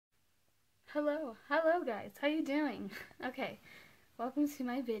Hello guys, how you doing? Okay, welcome to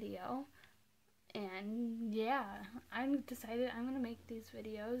my video, and yeah, I decided I'm gonna make these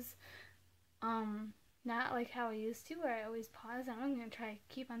videos, not like how I used to, where I always pause. I'm gonna try to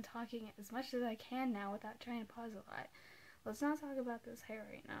keep on talking as much as I can now without trying to pause a lot. Let's not talk about this hair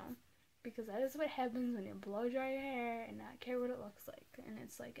right now, because that is what happens when you blow dry your hair and not care what it looks like, and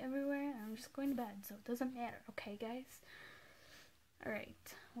it's like everywhere, and I'm just going to bed, so it doesn't matter, okay guys?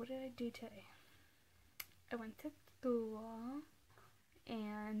 Alright, what did I do today? I went to school,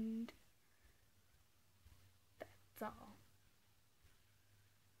 and that's all.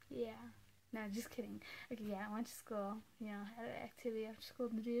 Yeah. No, just kidding. Okay, yeah, I went to school, had an activity after school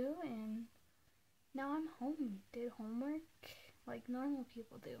to do, and now I'm home. Did homework like normal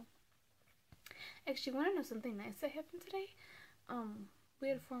people do. Actually, want to know something nice that happened today? We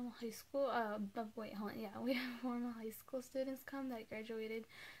had formal high school, wait, hold on, yeah, we had formal high school students come that graduated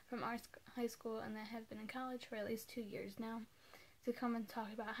from our high school and that have been in college for at least 2 years now, to come and talk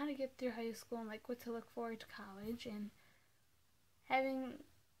about how to get through high school and like what to look forward to college. And having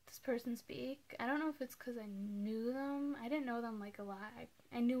this person speak, I don't know if it's because I knew them. I didn't know them like a lot.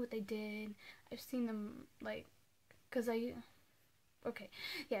 I knew what they did. I've seen them like, because I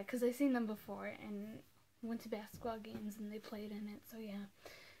seen them before and went to basketball games and they played in it, so yeah.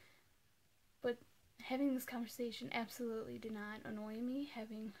 But having this conversation absolutely did not annoy me.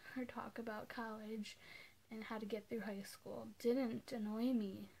 Having her talk about college and how to get through high school didn't annoy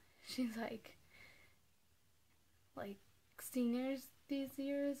me. She's like seniors these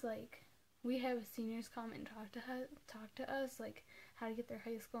years, like we have seniors come and talk to us like how to get through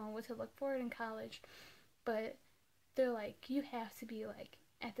high school and what to look for in college, but they're like, you have to be like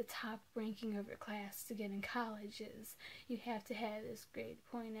at the top ranking of your class to get in colleges. You have to have this grade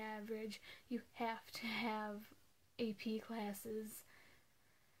point average. You have to have AP classes.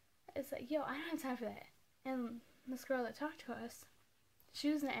 It's like, yo, I don't have time for that. And this girl that talked to us,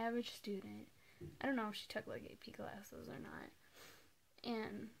 she was an average student. I don't know if she took like AP classes or not.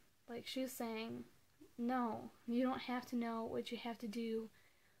 And like she was saying, no, you don't have to know what you have to do.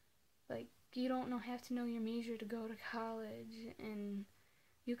 Like, you don't have to know your major to go to college, and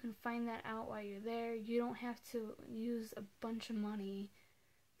you can find that out while you're there. You don't have to use a bunch of money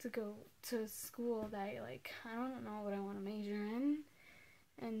to go to school that like, I don't know what I want to major in.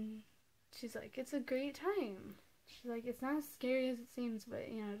 And she's like, it's a great time. She's like, it's not as scary as it seems, but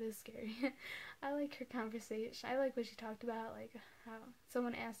it is scary. I like her conversation. I like what she talked about, like how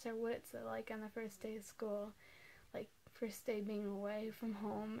someone asked her what it's like on the first day of school, like first day being away from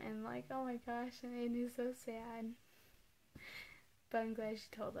home, and like, oh my gosh, it made me so sad. But I'm glad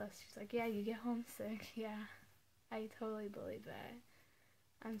she told us. She's like, yeah, you get homesick. Yeah, I totally believe that.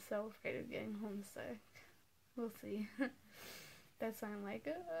 I'm so afraid of getting homesick. We'll see. That's why I'm like,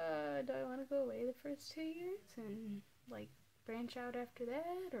 do I want to go away the first 2 years and like branch out after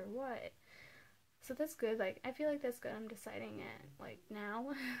that or what? So that's good. Like, I feel like that's good. I'm deciding it like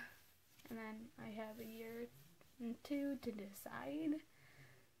now, and then I have a year and two to decide.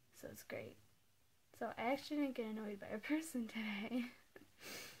 So it's great. So I actually didn't get annoyed by a person today.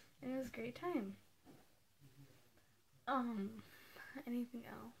 And it was a great time. Anything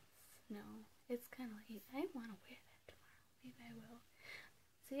else? No. It's kind of late. I want to wear that tomorrow. Maybe I will.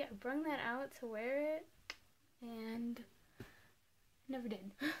 So yeah, I brung that out to wear it, and never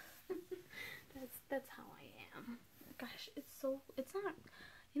did. That's how I am. Gosh, it's not,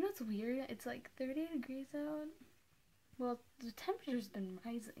 it's weird. It's like 30 degrees out. Well, the temperature's been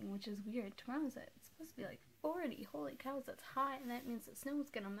rising, which is weird. It's supposed to be like 40. Holy cows, that's hot, and that means the snow's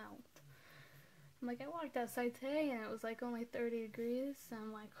gonna melt. I'm like, I walked outside today and it was like only 30 degrees. So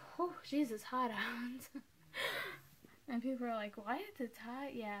I'm like, whew, Jesus, hot out. And people are like, what? It's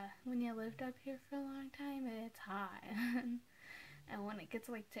hot? Yeah, when you lived up here for a long time, it's hot. And when it gets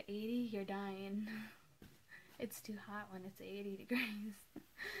like to 80, you're dying. It's too hot when it's 80 degrees.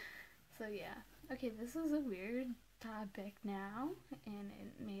 So yeah. Okay, this is a weird topic now, and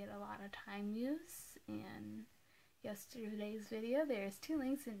it made a lot of time use. And yesterday's video, there's 2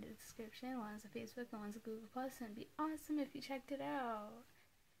 links in the description. One's a Facebook and one's a Google Plus, and it'd be awesome if you checked it out.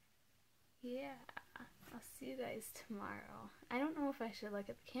 Yeah, I'll see you guys tomorrow. I don't know if I should look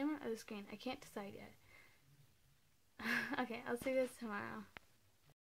at the camera or the screen. I can't decide yet. Okay, I'll see you guys tomorrow.